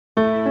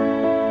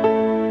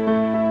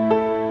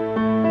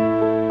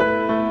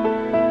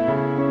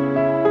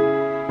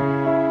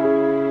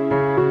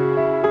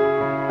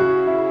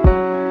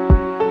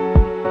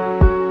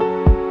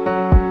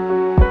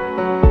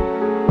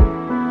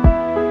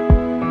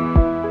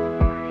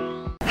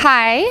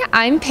Hi,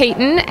 I'm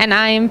Peyton, and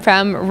I am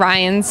from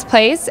Ryan's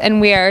Place, and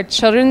we are a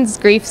Children's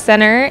Grief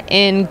Center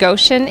in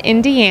Goshen,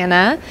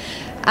 Indiana.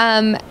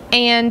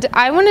 And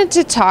I wanted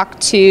to talk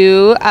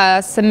to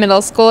some middle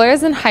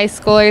schoolers and high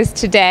schoolers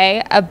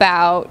today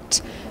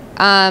about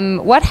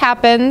what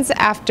happens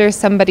after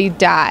somebody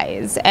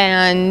dies.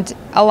 And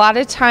a lot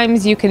of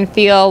times you can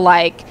feel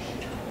like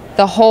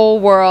the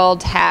whole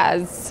world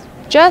has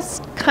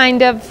just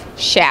kind of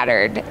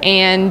shattered,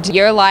 and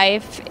your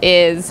life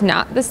is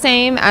not the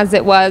same as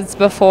it was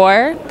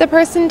before the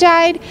person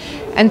died.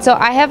 And so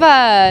I have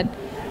a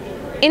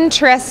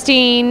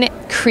interesting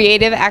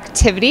creative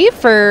activity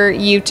for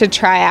you to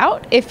try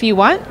out if you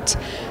want.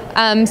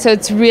 So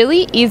it's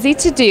really easy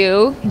to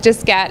do.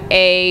 Just get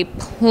a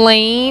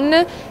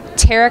plain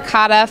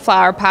terracotta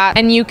flower pot,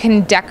 and you can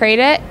decorate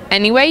it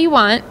any way you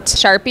want.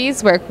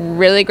 Sharpies work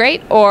really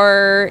great,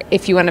 or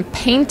if you want to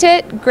paint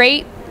it,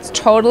 great. It's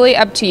totally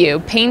up to you.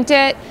 Paint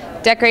it,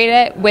 decorate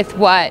it with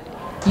what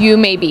you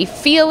may be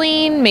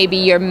feeling, maybe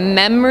your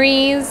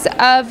memories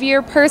of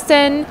your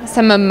person,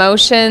 some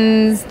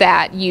emotions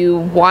that you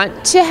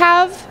want to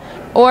have,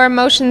 or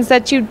emotions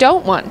that you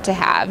don't want to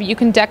have. You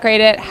can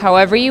decorate it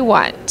however you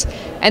want.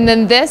 And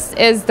then this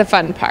is the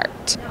fun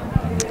part.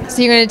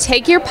 So you're going to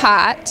take your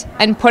pot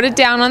and put it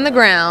down on the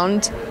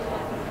ground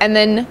and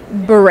then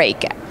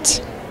break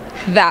it.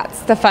 That's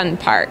the fun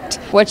part.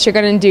 What you're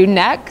going to do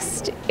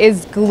next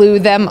is glue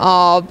them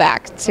all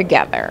back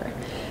together.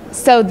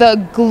 So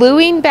the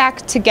gluing back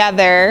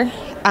together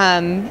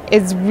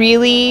is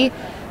really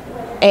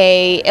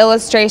an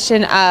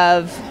illustration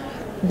of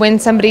when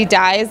somebody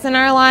dies in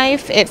our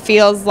life. It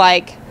feels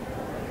like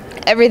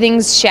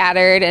everything's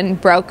shattered and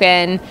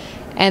broken,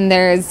 and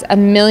there's a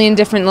million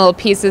different little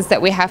pieces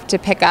that we have to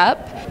pick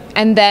up.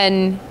 And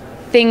then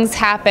things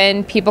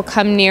happen, people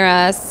come near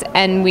us,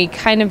 and we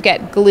kind of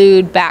get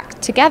glued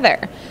back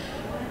together.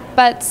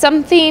 But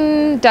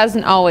something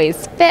doesn't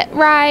always fit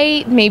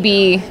right.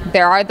 Maybe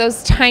there are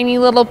those tiny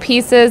little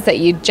pieces that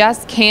you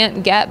just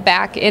can't get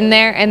back in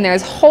there, and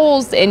there's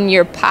holes in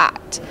your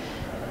pot.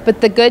 But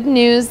the good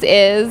news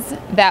is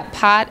that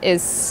pot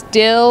is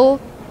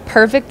still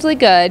perfectly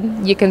good.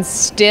 You can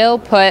still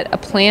put a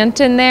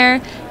plant in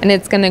there, and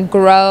it's going to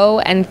grow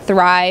and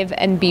thrive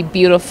and be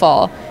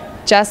beautiful,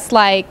 just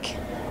like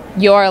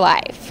your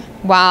life.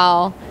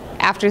 While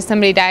after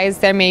somebody dies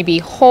there may be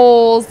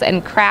holes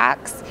and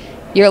cracks,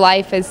 your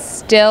life is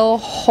still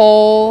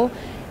whole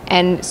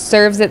and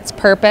serves its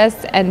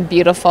purpose and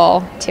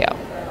beautiful too.